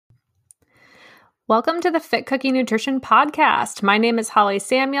Welcome to the Fit Cookie Nutrition Podcast. My name is Holly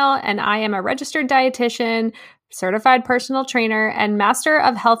Samuel, and I am a registered dietitian, certified personal trainer, and master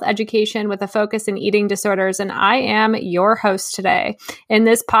of health education with a focus in eating disorders. And I am your host today. In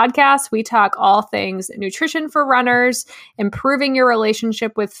this podcast, we talk all things nutrition for runners, improving your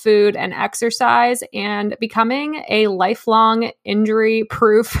relationship with food and exercise, and becoming a lifelong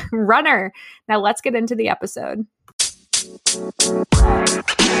injury-proof runner. Now let's get into the episode.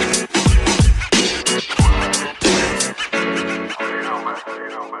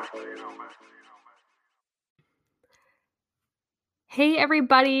 Hey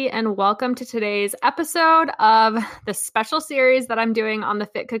everybody, and welcome to today's episode of the special series that I'm doing on the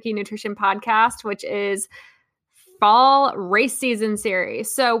Fit Cookie Nutrition Podcast, which is fall race season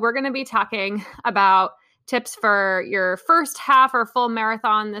series. So we're going to be talking about tips for your first half or full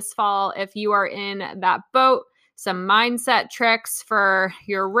marathon this fall if you are in that boat, some mindset tricks for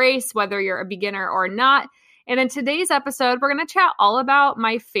your race, whether you're a beginner or not. And in today's episode, we're going to chat all about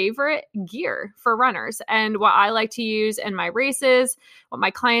my favorite gear for runners and what I like to use in my races, what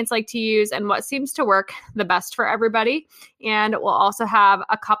my clients like to use, and what seems to work the best for everybody. And we'll also have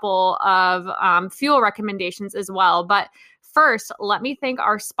a couple of fuel recommendations as well. But first, let me thank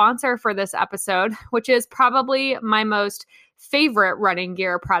our sponsor for this episode, which is probably my most favorite running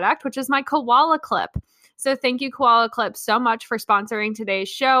gear product, which is my Koala Clip. So thank you, Koala Clip, so much for sponsoring today's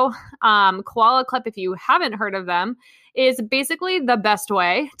show. Koala Clip, if you haven't heard of them, is basically the best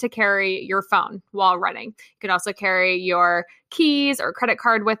way to carry your phone while running. You can also carry your keys or credit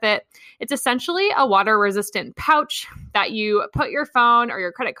card with it. It's essentially a water-resistant pouch that you put your phone or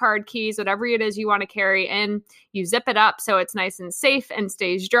your credit card, keys, whatever it is you want to carry in. You zip it up so it's nice and safe and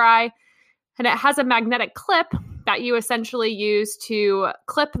stays dry. And it has a magnetic clip that you essentially use to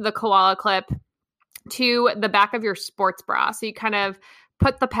clip the Koala Clip to the back of your sports bra. So you kind of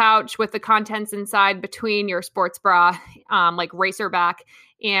put the pouch with the contents inside between your sports bra, like racer back,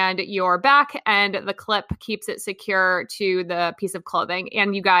 and your back, and the clip keeps it secure to the piece of clothing.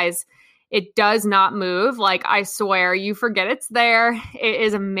 And you guys, it does not move. Like, I swear, you forget it's there. It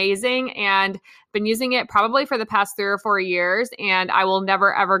is amazing, and been using it probably for the past 3 or 4 years, and I will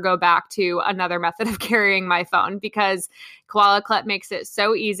never ever go back to another method of carrying my phone because Koala Clip makes it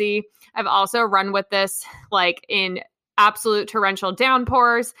so easy. I've also run with this like in absolute torrential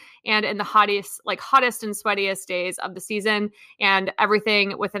downpours and in the hottest and sweatiest days of the season, and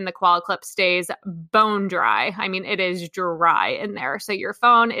everything within the Koala Clip stays bone dry. I mean, it is dry in there. So your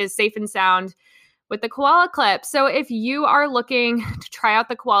phone is safe and sound with the Koala Clip. So if you are looking to try out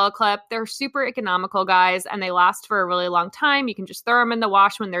the Koala Clip, they're super economical, guys, and they last for a really long time. You can just throw them in the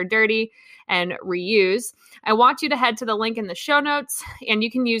wash when they're dirty and reuse. I want you to head to the link in the show notes, and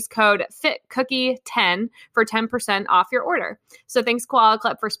you can use code FITCOOKIE10 for 10% off your order. So thanks, Koala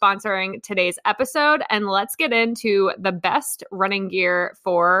Clip, for sponsoring today's episode, and let's get into the best running gear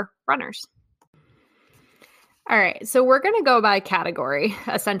for runners. All right, so we're going to go by category,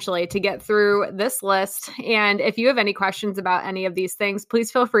 essentially, to get through this list. And if you have any questions about any of these things,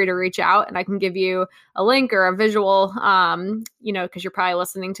 please feel free to reach out, and I can give you a link or a visual, because you're probably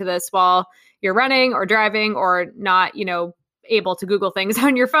listening to this while you're running or driving or not, able to Google things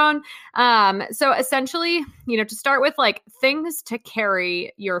on your phone. So essentially, to start with, like, things to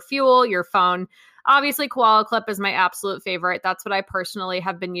carry your fuel, your phone. Obviously, Koala Clip is my absolute favorite. That's what I personally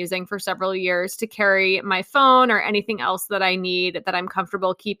have been using for several years to carry my phone or anything else that I need that I'm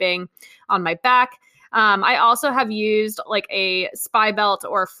comfortable keeping on my back. I also have used like a spy belt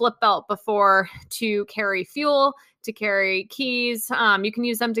or flip belt before to carry fuel, to carry keys. You can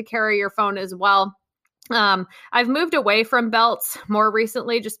use them to carry your phone as well. I've moved away from belts more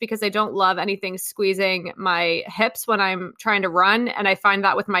recently just because I don't love anything squeezing my hips when I'm trying to run. And I find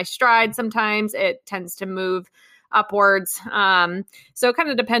that with my stride, sometimes it tends to move upwards. So it kind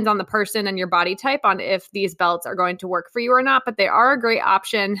of depends on the person and your body type on if these belts are going to work for you or not, but they are a great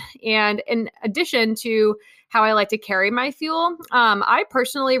option. And in addition to how I like to carry my fuel, I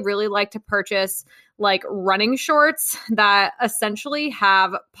personally really like to purchase like running shorts that essentially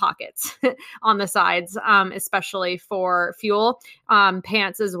have pockets on the sides, especially for fuel,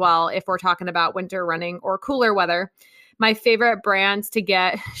 pants as well, if we're talking about winter running or cooler weather. My favorite brands to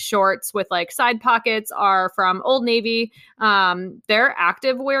get shorts with like side pockets are from Old Navy. Their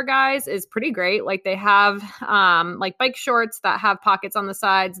active wear, guys, is pretty great. Like they have like bike shorts that have pockets on the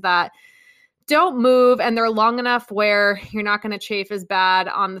sides that don't move, and they're long enough where you're not going to chafe as bad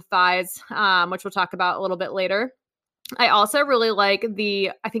on the thighs, which we'll talk about a little bit later. I also really like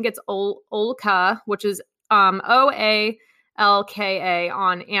I think it's Olka, which is OALKA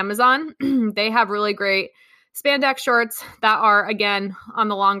on Amazon. They have really great spandex shorts that are, again, on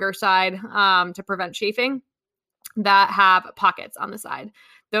the longer side to prevent chafing, that have pockets on the side.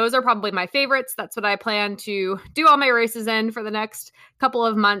 Those are probably my favorites. That's what I plan to do all my races in for the next couple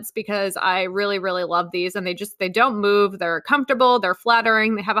of months because I really, really love these, and they don't move. They're comfortable. They're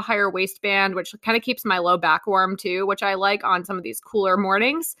flattering. They have a higher waistband, which kind of keeps my low back warm too, which I like on some of these cooler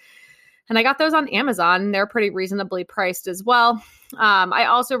mornings. And I got those on Amazon. They're pretty reasonably priced as well. I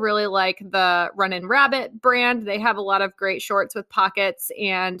also really like the Runnin' Rabbit brand. They have a lot of great shorts with pockets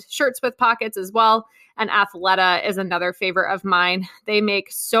and shirts with pockets as well. And Athleta is another favorite of mine. They make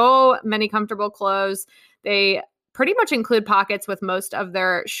so many comfortable clothes. They pretty much include pockets with most of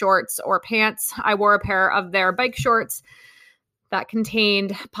their shorts or pants. I wore a pair of their bike shorts that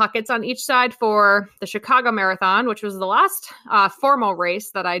contained pockets on each side for the Chicago Marathon, which was the last formal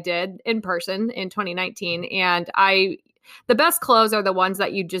race that I did in person in 2019. And the best clothes are the ones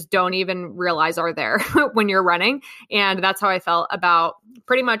that you just don't even realize are there when you're running. And that's how I felt about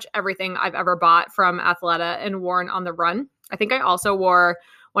pretty much everything I've ever bought from Athleta and worn on the run. I think I also wore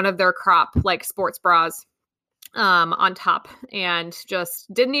one of their crop like sports bras on top and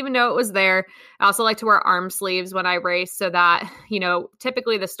just didn't even know it was there. I also like to wear arm sleeves when I race so that,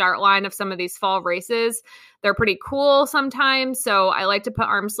 typically the start line of some of these fall races, they're pretty cool sometimes. So I like to put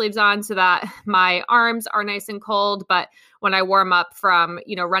arm sleeves on so that my arms are nice and cold. But when I warm up from,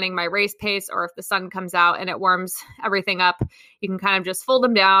 running my race pace, or if the sun comes out and it warms everything up, you can kind of just fold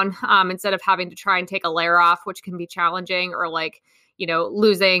them down instead of having to try and take a layer off, which can be challenging, or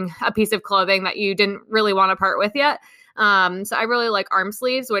losing a piece of clothing that you didn't really want to part with yet. So I really like arm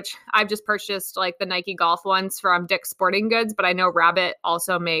sleeves, which I've just purchased like the Nike golf ones from Dick's Sporting Goods, but I know Rabbit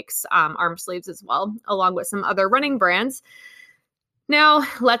also makes arm sleeves as well, along with some other running brands. Now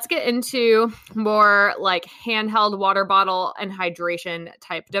let's get into more like handheld water bottle and hydration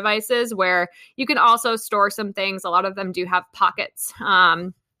type devices where you can also store some things. A lot of them do have pockets.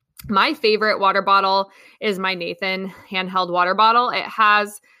 My favorite water bottle is my Nathan handheld water bottle. It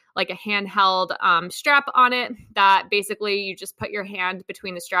has like a handheld strap on it that basically you just put your hand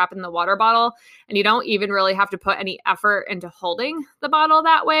between the strap and the water bottle, and you don't even really have to put any effort into holding the bottle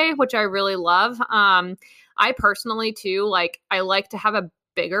that way, which I really love. I personally too, I like to have a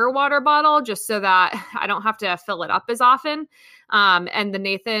bigger water bottle just so that I don't have to fill it up as often. And the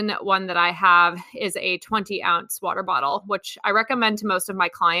Nathan one that I have is a 20-ounce water bottle, which I recommend to most of my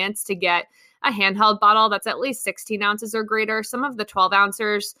clients to get a handheld bottle that's at least 16 ounces or greater. Some of the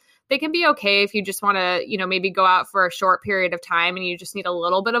 12-ouncers, they can be okay if you just want to, maybe go out for a short period of time and you just need a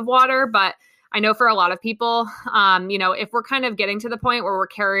little bit of water. But I know for a lot of people, if we're kind of getting to the point where we're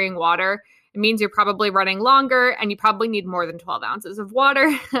carrying water, it means you're probably running longer and you probably need more than 12 ounces of water.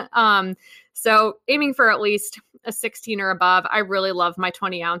 So aiming for at least a 16 or above. I really love my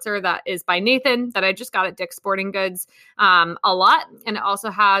 20-ouncer that is by Nathan that I just got at Dick's Sporting Goods a lot. And it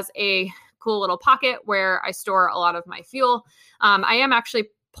also has a cool little pocket where I store a lot of my fuel. I am actually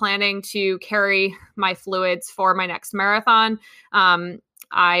planning to carry my fluids for my next marathon.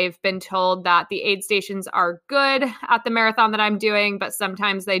 I've been told that the aid stations are good at the marathon that I'm doing, but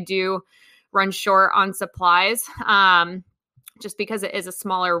sometimes they do run short on supplies just because it is a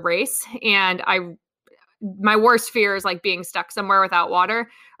smaller race. And my worst fear is like being stuck somewhere without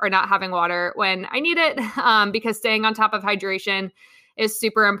water or not having water when I need it, because staying on top of hydration is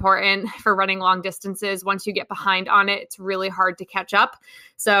super important for running long distances. Once you get behind on it, it's really hard to catch up.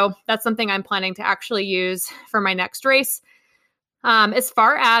 So that's something I'm planning to actually use for my next race. As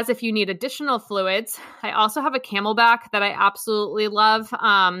far as if you need additional fluids, I also have a Camelback that I absolutely love.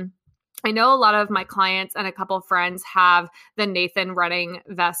 I know a lot of my clients and a couple of friends have the Nathan running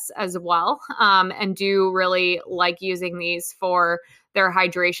vests as well, and do really like using these for their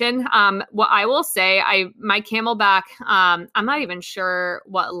hydration. What I will say, my Camelback, I'm not even sure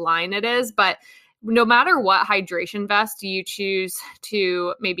what line it is, but no matter what hydration vest you choose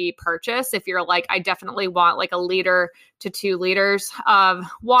to maybe purchase, if you're like, I definitely want like 1 liter to 2 liters of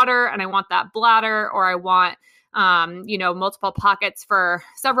water and I want that bladder, or I want multiple pockets for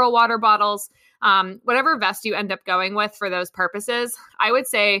several water bottles, whatever vest you end up going with for those purposes, I would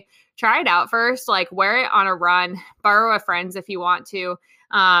say try it out first, like wear it on a run, borrow a friend's if you want to,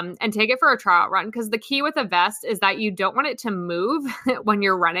 and take it for a trial run. Because the key with a vest is that you don't want it to move when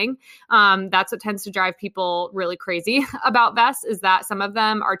you're running. That's what tends to drive people really crazy about vests, is that some of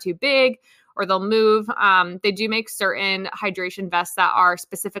them are too big or they'll move. They do make certain hydration vests that are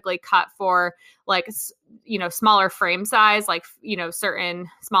specifically cut for smaller frame size, certain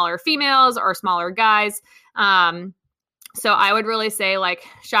smaller females or smaller guys. So I would really say like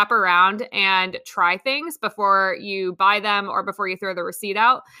shop around and try things before you buy them or before you throw the receipt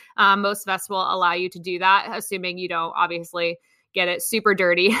out. Most vests will allow you to do that, assuming you don't obviously get it super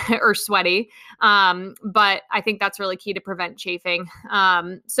dirty or sweaty. But I think that's really key to prevent chafing.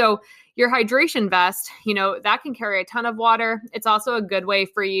 So your hydration vest, that can carry a ton of water. It's also a good way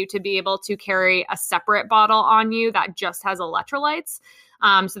for you to be able to carry a separate bottle on you that just has electrolytes,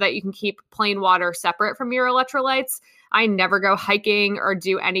 so that you can keep plain water separate from your electrolytes. I never go hiking or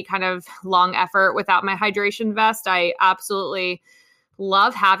do any kind of long effort without my hydration vest. I absolutely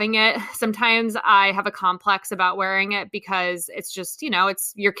love having it. Sometimes I have a complex about wearing it because it's just,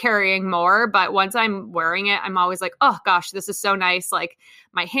 you're carrying more. But once I'm wearing it, I'm always like, oh gosh, this is so nice. Like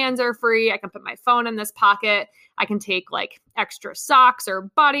my hands are free. I can put my phone in this pocket. I can take like extra socks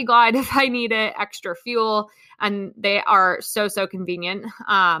or body glide if I need it, extra fuel. And they are so, so convenient.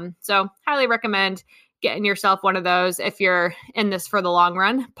 So highly recommend getting yourself one of those if you're in this for the long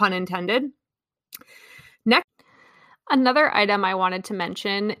run, pun intended. Next, another item I wanted to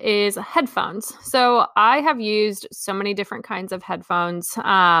mention is headphones. So I have used so many different kinds of headphones.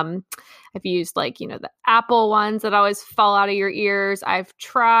 I've used the Apple ones that always fall out of your ears. I've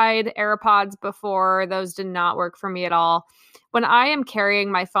tried AirPods before. Those did not work for me at all. When I am carrying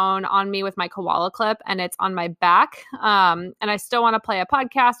my phone on me with my koala clip and it's on my back, and I still want to play a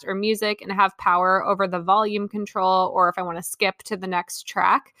podcast or music and have power over the volume control, or if I want to skip to the next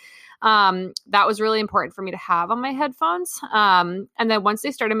track, that was really important for me to have on my headphones. And then once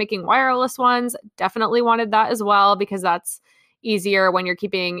they started making wireless ones, definitely wanted that as well, because that's easier when you're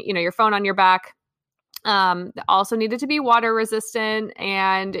keeping, your phone on your back. They also needed to be water resistant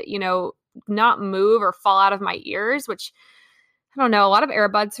and, not move or fall out of my ears, which I don't know. A lot of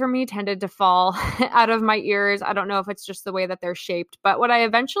earbuds for me tended to fall out of my ears. I don't know if it's just the way that they're shaped, but what I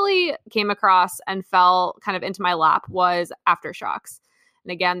eventually came across and fell kind of into my lap was AfterShokz.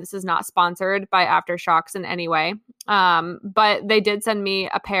 And again, this is not sponsored by AfterShokz in any way. But they did send me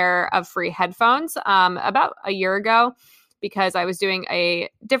a pair of free headphones about a year ago, because I was doing a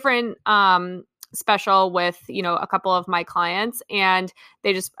different special with, a couple of my clients, and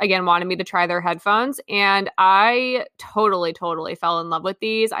they just, again, wanted me to try their headphones. And I totally fell in love with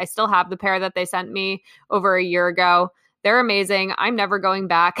these. I still have the pair that they sent me over a year ago. They're amazing. I'm never going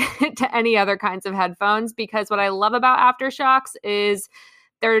back to any other kinds of headphones, because what I love about AfterShokz is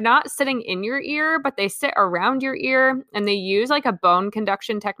they're not sitting in your ear, but they sit around your ear, and they use like a bone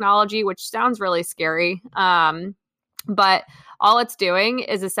conduction technology, which sounds really scary. But all it's doing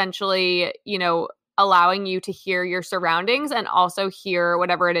is essentially, allowing you to hear your surroundings and also hear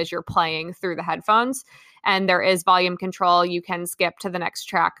whatever it is you're playing through the headphones. And there is volume control. You can skip to the next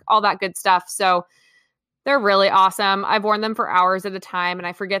track, all that good stuff. So they're really awesome. I've worn them for hours at a time and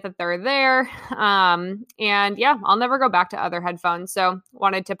I forget that they're there. And yeah, I'll never go back to other headphones. So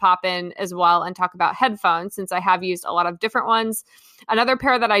wanted to pop in as well and talk about headphones, since I have used a lot of different ones. Another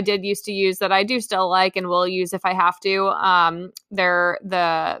pair that I did used to use that I do still like and will use if I have to, they're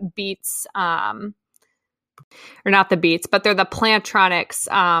the Beats, or not the Beats, but they're the Plantronics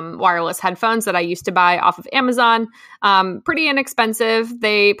wireless headphones that I used to buy off of Amazon. Pretty inexpensive.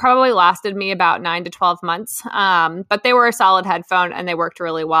 They probably lasted me about 9 to 12 months, but they were a solid headphone and they worked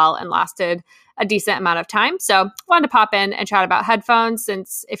really well and lasted a decent amount of time. So wanted to pop in and chat about headphones,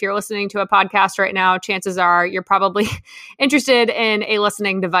 since if you're listening to a podcast right now, chances are you're probably interested in a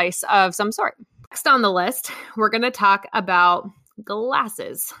listening device of some sort. Next on the list, we're going to talk about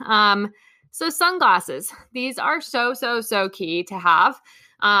glasses. So sunglasses, these are so key to have.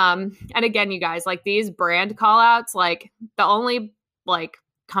 And again, you guys, like these brand call outs, like the only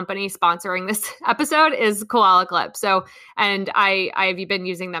company sponsoring this episode is Koala Clip. So, and I've been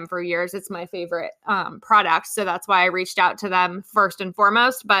using them for years. It's my favorite product. So that's why I reached out to them first and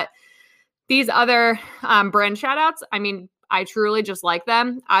foremost. But these other brand shout outs, I mean, I truly just like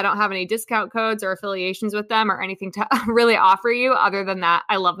them. I don't have any discount codes or affiliations with them or anything to really offer you other than that.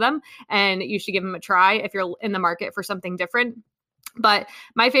 I love them and you should give them a try if you're in the market for something different. But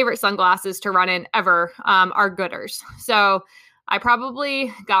my favorite sunglasses to run in ever are Gooders. So I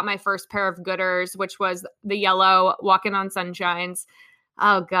probably got my first pair of Gooders, which was the yellow Walking on Sunshines.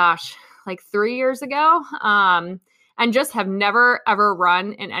 Oh gosh, like 3 years ago. And just have never, ever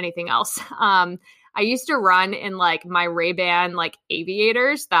run in anything else. I used to run in like my Ray-Ban like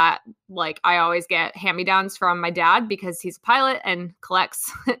aviators that like I always get hand-me-downs from my dad because he's a pilot and collects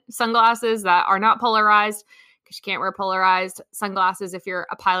sunglasses that are not polarized, because you can't wear polarized sunglasses if you're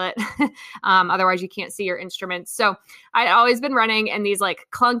a pilot. Otherwise you can't see your instruments. So I'd always been running in these like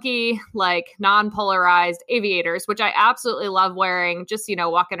clunky, like non-polarized aviators, which I absolutely love wearing, just,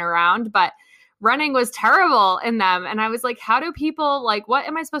 walking around. But running was terrible in them. And I was like, how do people, like, what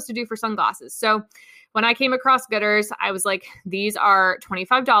am I supposed to do for sunglasses? So when I came across Goodrs, I was like, these are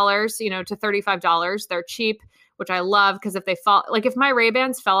 $25, to $35. They're cheap, which I love, because if they fall, like if my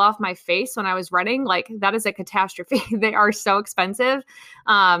Ray-Bans fell off my face when I was running, like that is a catastrophe. They are so expensive.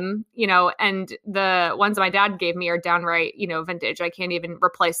 And the ones my dad gave me are downright, vintage. I can't even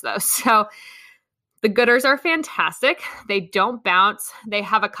replace those. So the Goodrs are fantastic. They don't bounce. They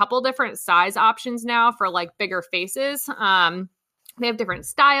have a couple different size options now for like bigger faces. They have different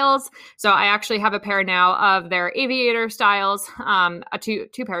styles. So I actually have a pair now of their aviator styles,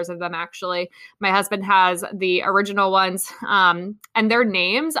 two pairs of them actually. My husband has the original ones, and their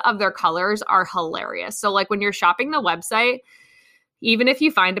names of their colors are hilarious. So like when you're shopping the website, even if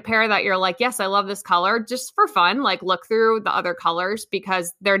you find a pair that you're like, yes, I love this color, just for fun, like look through the other colors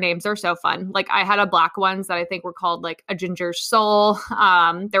because their names are so fun. Like I had a black ones that I think were called like a ginger soul.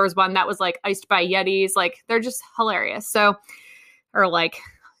 There was one that was like iced by Yetis. Like they're just hilarious. So or like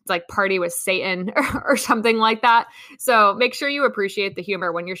it's like party with Satan or something like that. So make sure you appreciate the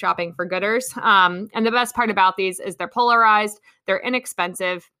humor when you're shopping for Goodrs. And the best part about these is they're polarized, they're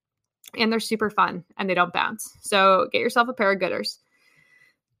inexpensive, and they're super fun and they don't bounce. So get yourself a pair of Goodrs.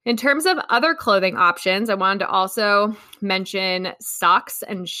 In terms of other clothing options, I wanted to also mention socks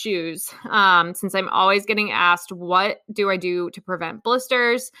and shoes. Since I'm always getting asked, what do I do to prevent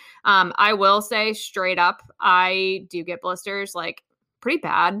blisters? I will say straight up, I do get blisters like pretty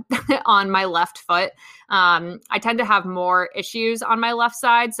bad on my left foot. I tend to have more issues on my left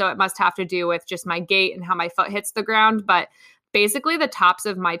side, so it must have to do with just my gait and how my foot hits the ground. But basically the tops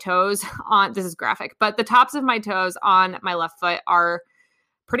of my toes this is graphic, but the tops of my toes on my left foot are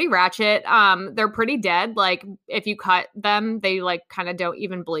pretty ratchet. They're pretty dead. Like if you cut them, they like kind of don't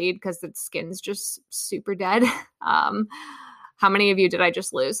even bleed because the skin's just super dead. How many of you did I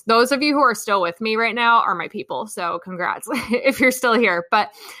just lose? Those of you who are still with me right now are my people. So congrats if you're still here.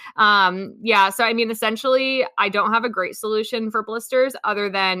 But so I mean, essentially, I don't have a great solution for blisters other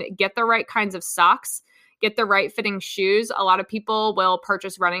than get the right kinds of socks, get the right fitting shoes. A lot of people will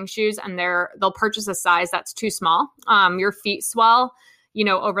purchase running shoes and they'll purchase a size that's too small. Your feet swell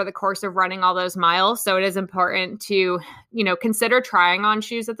over the course of running all those miles. So it is important to, consider trying on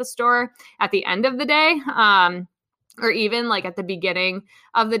shoes at the store at the end of the day, or even like at the beginning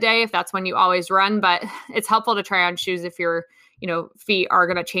of the day, if that's when you always run. But it's helpful to try on shoes if your, feet are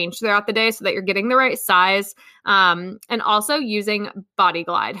going to change throughout the day so that you're getting the right size. And also using Body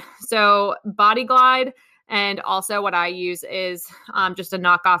Glide. So Body Glide, and also what I use is just a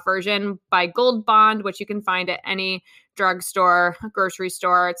knockoff version by Gold Bond, which you can find at any drugstore, grocery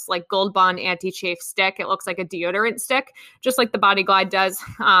store. It's like Gold Bond anti-chafe stick. It looks like a deodorant stick, just like the Body Glide does,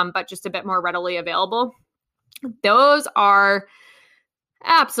 but just a bit more readily available. Those are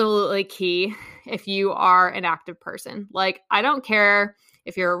absolutely key if you are an active person. Like, I don't care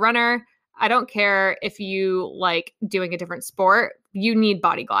if you're a runner. I don't care if you like doing a different sport. You need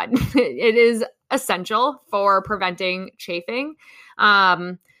Body Glide. It is essential for preventing chafing.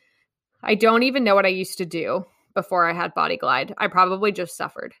 I don't even know what I used to do before I had Body Glide. I probably just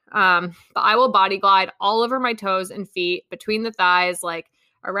suffered. But I will Body Glide all over my toes and feet, between the thighs, like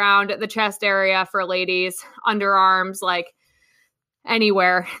around the chest area for ladies, underarms, like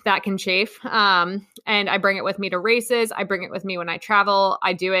anywhere that can chafe. And I bring it with me to races. I bring it with me when I travel.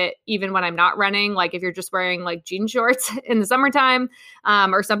 I do it even when I'm not running. Like if you're just wearing like jean shorts in the summertime,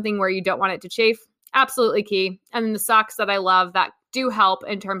 or something where you don't want it to chafe, absolutely key. And then the socks that I love that do help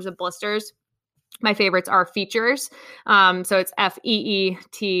in terms of blisters, my favorites are Feetures. So it's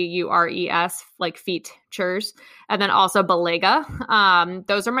Feetures, like features. And then also Balega.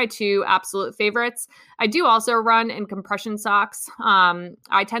 Those are my two absolute favorites. I do also run in compression socks.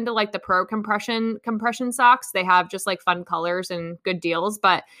 I tend to like the Pro compression socks. They have just like fun colors and good deals.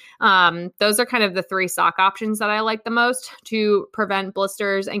 But those are kind of the three sock options that I like the most to prevent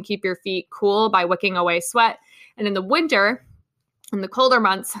blisters and keep your feet cool by wicking away sweat. And in the winter, in the colder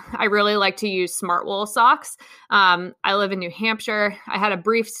months, I really like to use Smartwool socks. I live in New Hampshire. I had a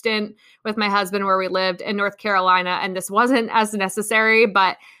brief stint with my husband where we lived in North Carolina, and this wasn't as necessary,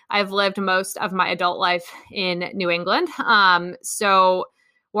 but I've lived most of my adult life in New England. So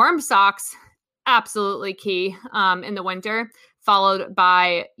warm socks, absolutely key in the winter, followed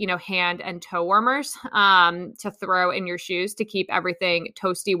by, hand and toe warmers to throw in your shoes to keep everything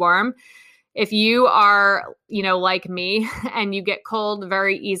toasty warm. If you are, like me and you get cold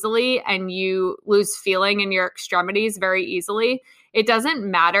very easily and you lose feeling in your extremities very easily, it doesn't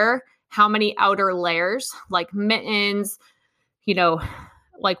matter how many outer layers like mittens,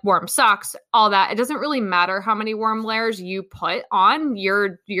 like warm socks, all that. It doesn't really matter how many warm layers you put on,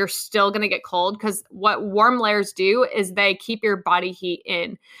 you're still going to get cold, because what warm layers do is they keep your body heat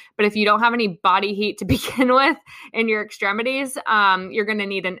in. But if you don't have any body heat to begin with in your extremities, you're going to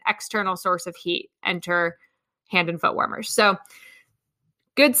need an external source of heat. Enter hand and foot warmers. So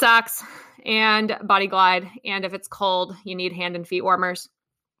good socks and Body Glide. And if it's cold, you need hand and feet warmers.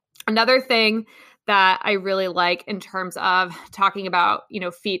 Another thing that I really like in terms of talking about,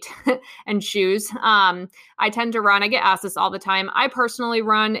 feet and shoes. I tend to run, I get asked this all the time. I personally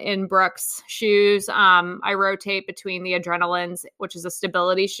run in Brooks shoes. I rotate between the Adrenalins, which is a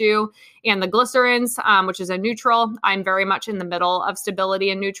stability shoe, and the Glycerins, which is a neutral. I'm very much in the middle of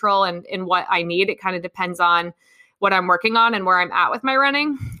stability and neutral, and in what I need. It kind of depends on what I'm working on and where I'm at with my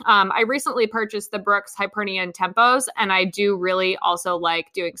running. I recently purchased the Brooks Hypernian Tempos, and I do really also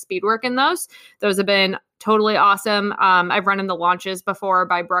like doing speed work in those. Those have been totally awesome. I've run in the launches before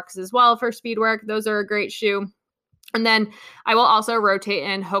by Brooks as well for speed work. Those are a great shoe. And then I will also rotate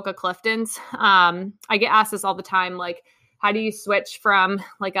in Hoka Cliftons. I get asked this all the time, like, how do you switch from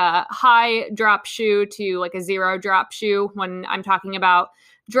like a high drop shoe to like a zero drop shoe? When I'm talking about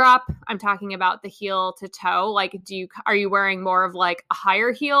drop, I'm talking about the heel to toe. Like, are you wearing more of like a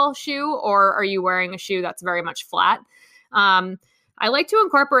higher heel shoe, or are you wearing a shoe that's very much flat? I like to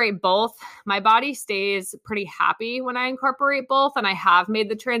incorporate both. My body stays pretty happy when I incorporate both, and I have made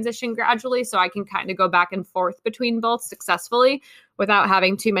the transition gradually, so I can kind of go back and forth between both successfully without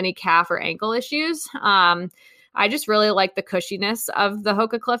having too many calf or ankle issues. I just really like the cushiness of the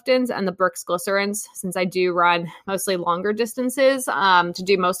Hoka Cliftons and the Brooks Glycerins, since I do run mostly longer distances to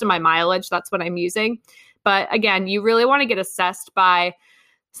do most of my mileage. That's what I'm using. But again, you really want to get assessed by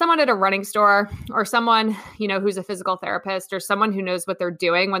someone at a running store, or someone, who's a physical therapist, or someone who knows what they're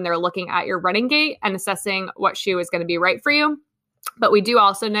doing when they're looking at your running gait and assessing what shoe is going to be right for you. But we do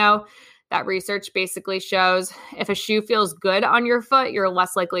also know that research basically shows if a shoe feels good on your foot, you're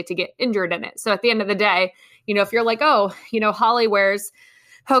less likely to get injured in it. So at the end of the day, if you're like, oh, Holly wears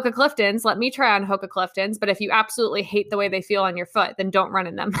Hoka Cliftons, let me try on Hoka Cliftons. But if you absolutely hate the way they feel on your foot, then don't run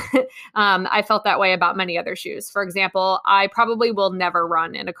in them. I felt that way about many other shoes. For example, I probably will never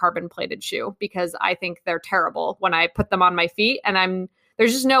run in a carbon plated shoe because I think they're terrible when I put them on my feet, and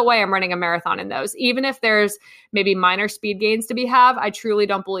there's just no way I'm running a marathon in those. Even if there's maybe minor speed gains to be had, I truly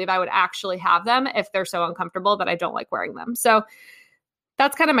don't believe I would actually have them if they're so uncomfortable that I don't like wearing them. So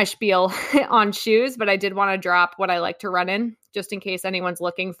that's kind of my spiel on shoes, but I did want to drop what I like to run in, just in case anyone's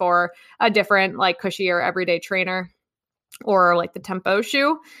looking for a different, like, cushier everyday trainer, or like the Tempo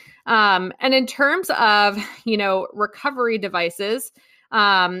shoe. And in terms of, recovery devices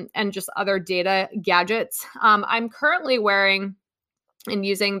and just other data gadgets, I'm currently wearing and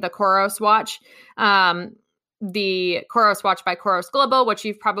using the Coros watch. The Coros watch by Coros Global, which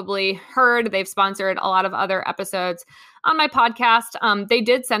you've probably heard. They've sponsored a lot of other episodes on my podcast. They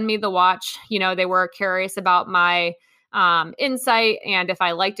did send me the watch. They were curious about my insight and if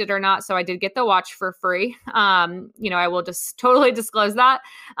I liked it or not. So I did get the watch for free. I will just totally disclose that.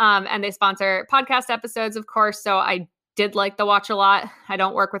 And they sponsor podcast episodes, of course. So I did like the watch a lot. I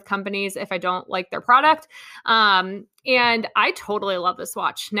don't work with companies if I don't like their product. And I totally love this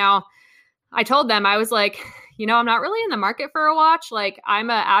watch. Now, I told them, I was like, I'm not really in the market for a watch. Like,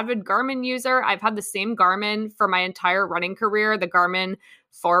 I'm an avid Garmin user. I've had the same Garmin for my entire running career, the Garmin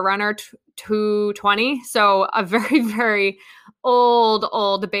Forerunner 220. So a very, very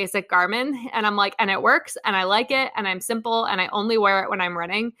old basic Garmin. And I'm like, and it works and I like it and I'm simple and I only wear it when I'm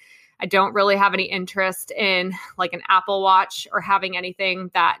running. I don't really have any interest in like an Apple Watch or having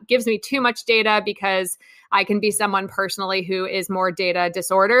anything that gives me too much data, because I can be someone personally who is more data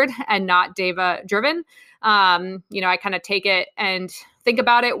disordered and not data driven. I kind of take it and think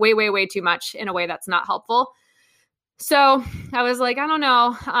about it way, way, way too much in a way that's not helpful. So I was like, I don't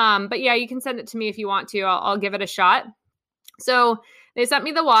know. But yeah, you can send it to me if you want to. I'll give it a shot. So they sent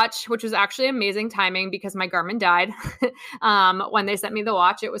me the watch, which was actually amazing timing because my Garmin died. When they sent me the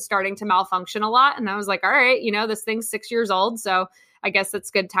watch, it was starting to malfunction a lot. And I was like, all right, this thing's 6 years old. So I guess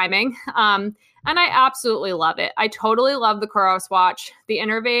that's good timing. And I absolutely love it. I totally love the Coros watch. The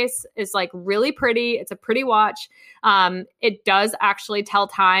interface is like really pretty. It's a pretty watch. It does actually tell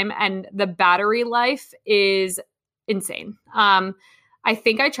time, and the battery life is insane. I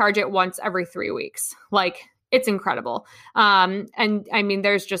think I charge it once every 3 weeks. Like, it's incredible. And I mean,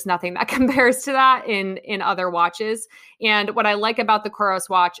 there's just nothing that compares to that in other watches. And what I like about the Coros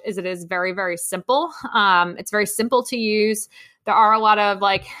watch is it is very, very simple. It's very simple to use. There are a lot of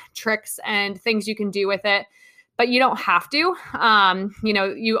like tricks and things you can do with it, but you don't have to.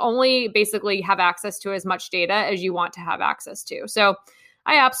 You only basically have access to as much data as you want to have access to. So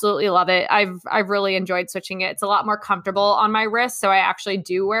I absolutely love it. I've really enjoyed switching it. It's a lot more comfortable on my wrist, so I actually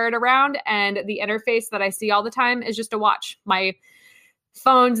do wear it around. And the interface that I see all the time is just a watch. My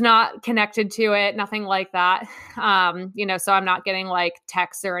phone's not connected to it, nothing like that. So I'm not getting like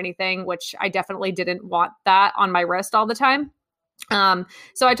texts or anything, which I definitely didn't want that on my wrist all the time.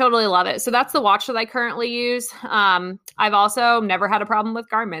 So I totally love it. So that's the watch that I currently use. I've also never had a problem with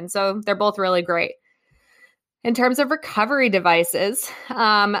Garmin, so they're both really great. In terms of recovery devices,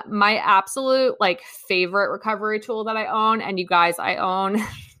 my absolute favorite recovery tool that I own, and you guys, I own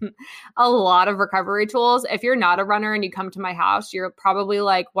a lot of recovery tools. If you're not a runner and you come to my house, you're probably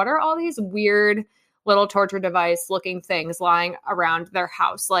like, what are all these weird little torture device looking things lying around their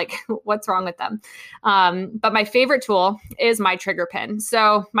house? Like, what's wrong with them? But my favorite tool is my trigger pin.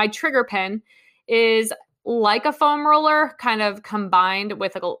 So my trigger pin is like a foam roller kind of combined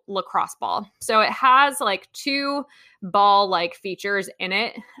with a lacrosse ball. So it has like two ball-like features in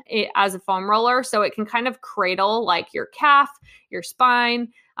it as a foam roller. So it can kind of cradle like your calf, your spine.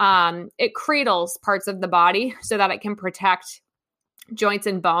 It cradles parts of the body so that it can protect joints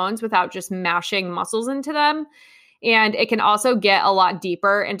and bones without just mashing muscles into them. And it can also get a lot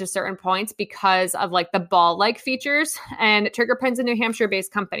deeper into certain points because of like the ball-like features. And Trigger Pin's a New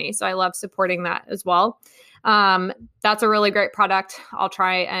Hampshire-based company, so I love supporting that as well. That's a really great product. I'll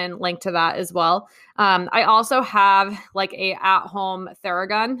try and link to that as well. I also have like a at-home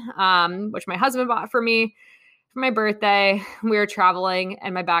Theragun, which my husband bought for me for my birthday. We were traveling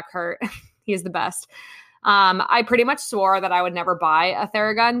and my back hurt. He's the best. I pretty much swore that I would never buy a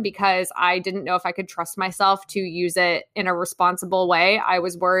Theragun because I didn't know if I could trust myself to use it in a responsible way. I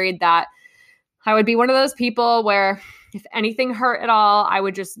was worried that I would be one of those people where if anything hurt at all, I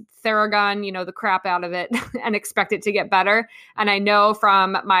would just Theragun, the crap out of it and expect it to get better. And I know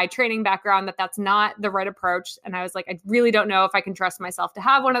from my training background that that's not the right approach. And I was like, I really don't know if I can trust myself to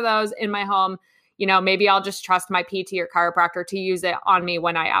have one of those in my home. Maybe I'll just trust my PT or chiropractor to use it on me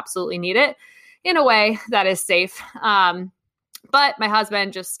when I absolutely need it in a way that is safe. But my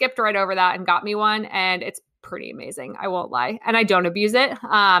husband just skipped right over that and got me one. And it's pretty amazing. I won't lie. And I don't abuse it.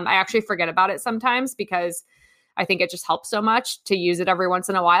 I actually forget about it sometimes because I think it just helps so much to use it every once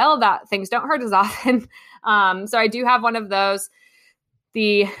in a while that things don't hurt as often. So I do have one of those,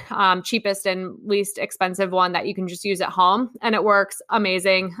 the cheapest and least expensive one that you can just use at home, and it works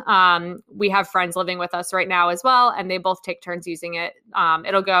amazing. We have friends living with us right now as well, and they both take turns using it.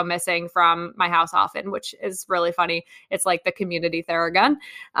 It'll go missing from my house often, which is really funny. It's like the community Theragun.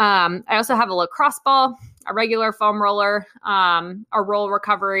 I also have a lacrosse ball, a regular foam roller, a roll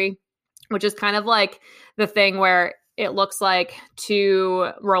recovery, which is kind of like the thing where it looks like two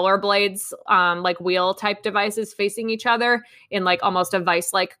rollerblades, like wheel type devices facing each other in like almost a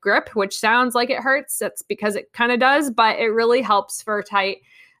vice-like grip, which sounds like it hurts. That's because it kind of does, but it really helps for tight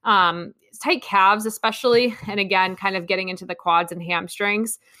calves, especially. And again, kind of getting into the quads and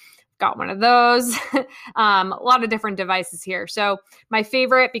hamstrings. Got one of those. A lot of different devices here. So my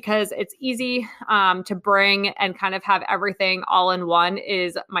favorite, because it's easy to bring and kind of have everything all in one,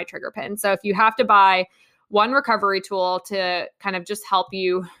 is my trigger pin. So if you have to buy one recovery tool to kind of just help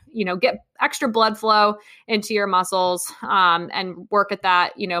you, get extra blood flow into your muscles and work at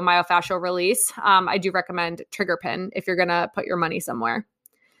that, myofascial release, I do recommend Trigger Pin if you're going to put your money somewhere.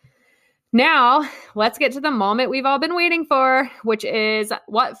 Now, let's get to the moment we've all been waiting for, which is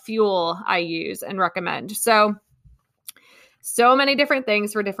what fuel I use and recommend. So many different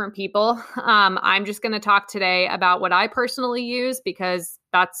things for different people. I'm just going to talk today about what I personally use because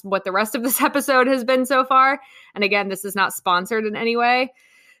that's what the rest of this episode has been so far. And again, this is not sponsored in any way.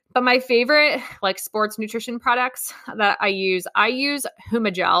 But my favorite sports nutrition products that I use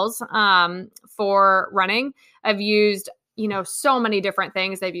Huma gels for running. I've used so many different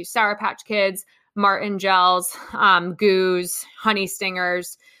things. I've used Sour Patch Kids, Martin gels, Goos, Honey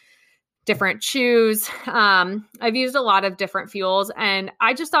Stingers, different chews. I've used a lot of different fuels, and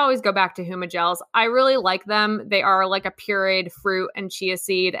I just always go back to Huma gels. I really like them. They are like a pureed fruit and chia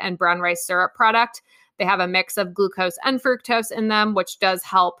seed and brown rice syrup product. They have a mix of glucose and fructose in them, which does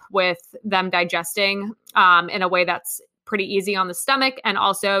help with them digesting in a way that's pretty easy on the stomach. And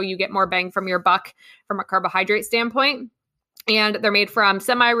also you get more bang from your buck from a carbohydrate standpoint. And they're made from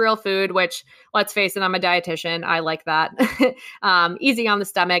semi-real food, which, let's face it, I'm a dietitian. I like that. Easy on the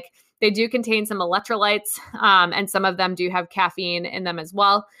stomach. They do contain some electrolytes, and some of them do have caffeine in them as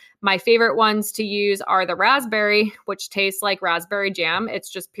well. My favorite ones to use are the raspberry, which tastes like raspberry jam. It's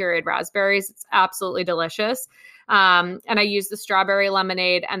just pureed raspberries. It's absolutely delicious. And I use the strawberry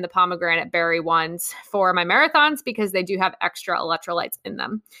lemonade and the pomegranate berry ones for my marathons because they do have extra electrolytes in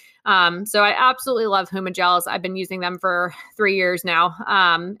them. So I absolutely love Huma gels. I've been using them for 3 years now,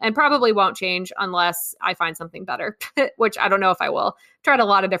 and probably won't change unless I find something better, which I don't know if I will. Tried a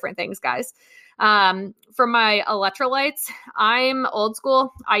lot of different things, guys. For my electrolytes, I'm old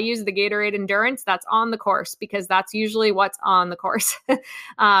school. I use the Gatorade Endurance that's on the course because that's usually what's on the course.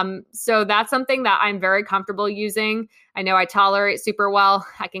 So that's something that I'm very comfortable using. I know I tolerate super well.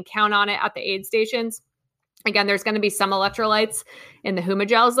 I can count on it at the aid stations. Again, there's going to be some electrolytes in the Huma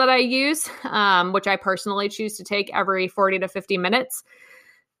gels that I use, which I personally choose to take every 40 to 50 minutes.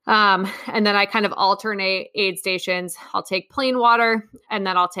 And then I kind of alternate aid stations. I'll take plain water and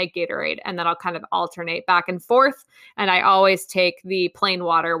then I'll take Gatorade, and then I'll kind of alternate back and forth. And I always take the plain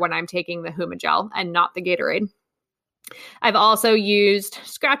water when I'm taking the Huma gel and not the Gatorade. I've also used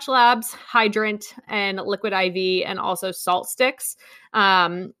Scratch Labs, Hydrant, and Liquid IV, and also salt sticks.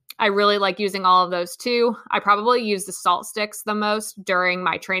 I really like using all of those too. I probably use the salt sticks the most during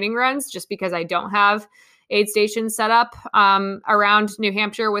my training runs just because I don't have aid stations set up around New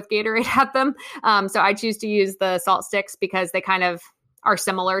Hampshire with Gatorade at them. So I choose to use the salt sticks because they kind of are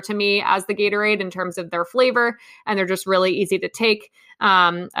similar to me as the Gatorade in terms of their flavor, and they're just really easy to take.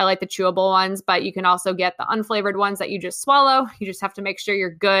 I like the chewable ones, but you can also get the unflavored ones that you just swallow. You just have to make sure you're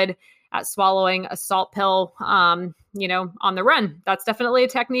good at swallowing a salt pill, on the run. That's definitely a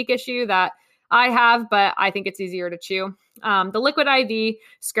technique issue that I have, but I think it's easier to chew. The Liquid IV,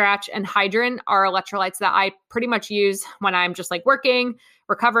 Scratch, and Hydrant are electrolytes that I pretty much use when I'm just like working,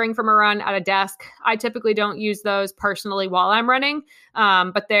 recovering from a run at a desk. I typically don't use those personally while I'm running,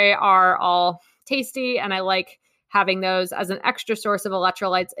 but they are all tasty, and I like having those as an extra source of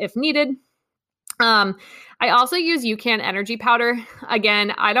electrolytes if needed. I also use UCAN energy powder.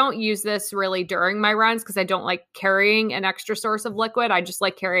 Again, I don't use this really during my runs because I don't like carrying an extra source of liquid. I just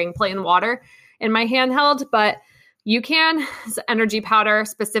like carrying plain water in my handheld, but UCAN's energy powder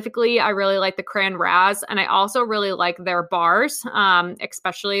specifically, I really like the Cran Raz, and I also really like their bars,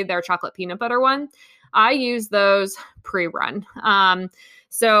 especially their chocolate peanut butter one. I use those pre-run.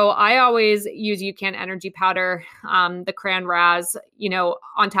 So I always use UCAN energy powder, the Cran Raz,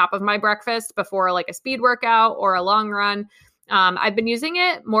 on top of my breakfast before like a speed workout or a long run. I've been using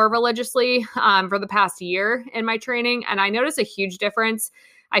it more religiously for the past year in my training, and I notice a huge difference.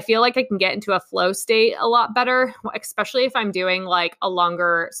 I feel like I can get into a flow state a lot better, especially if I'm doing like a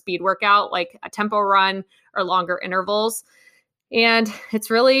longer speed workout, like a tempo run or longer intervals. And it's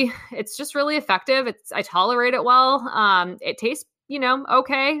just really effective. I tolerate it well. It tastes,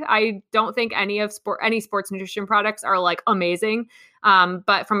 okay. I don't think any sports nutrition products are like amazing.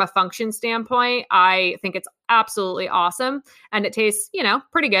 But from a function standpoint, I think it's absolutely awesome, and it tastes,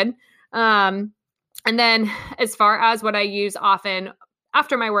 pretty good. And then as far as what I use often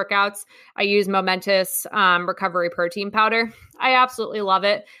after my workouts, I use Momentous recovery protein powder. I absolutely love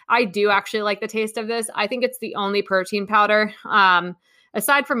it. I do actually like the taste of this. I think it's the only protein powder,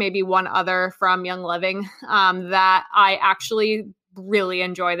 aside from maybe one other from Young Living, that I actually really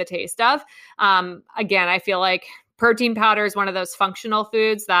enjoy the taste of. Again, I feel like protein powder is one of those functional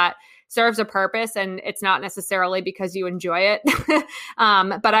foods that serves a purpose, and it's not necessarily because you enjoy it.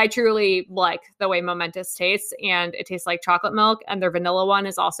 But I truly like the way Momentous tastes, and it tastes like chocolate milk, and their vanilla one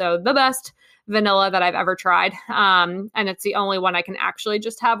is also the best vanilla that I've ever tried. And it's the only one I can actually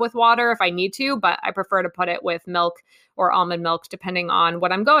just have with water if I need to, but I prefer to put it with milk or almond milk, depending on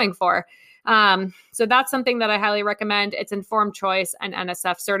what I'm going for. So that's something that I highly recommend. It's informed choice and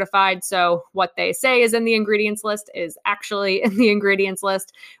NSF certified. So what they say is in the ingredients list is actually in the ingredients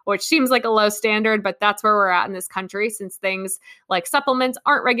list, which seems like a low standard, but that's where we're at in this country since things like supplements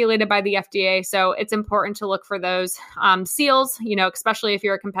aren't regulated by the FDA. So it's important to look for those seals, especially if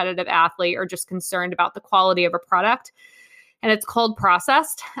you're a competitive athlete or just concerned about the quality of a product. And it's cold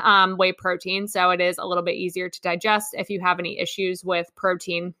processed whey protein. So it is a little bit easier to digest if you have any issues with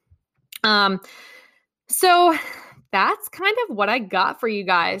protein. So that's kind of what I got for you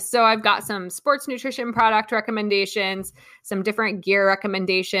guys. So I've got some sports nutrition product recommendations, some different gear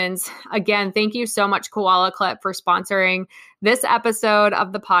recommendations. Again, thank you so much, Koala Clip, for sponsoring this episode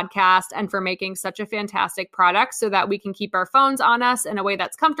of the podcast and for making such a fantastic product so that we can keep our phones on us in a way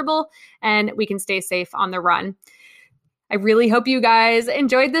that's comfortable and we can stay safe on the run. I really hope you guys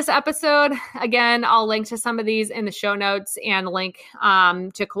enjoyed this episode. Again, I'll link to some of these in the show notes and link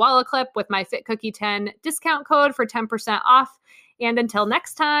to Koala Clip with my Fit Cookie 10 discount code for 10% off. And until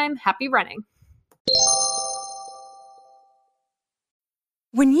next time, happy running.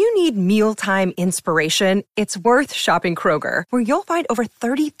 When you need mealtime inspiration, it's worth shopping Kroger, where you'll find over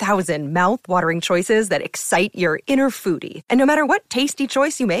 30,000 mouth-watering choices that excite your inner foodie. And no matter what tasty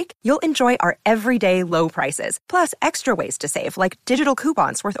choice you make, you'll enjoy our everyday low prices, plus extra ways to save, like digital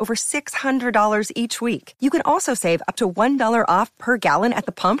coupons worth over $600 each week. You can also save up to $1 off per gallon at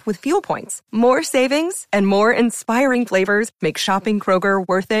the pump with fuel points. More savings and more inspiring flavors make shopping Kroger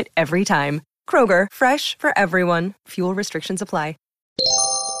worth it every time. Kroger, fresh for everyone. Fuel restrictions apply.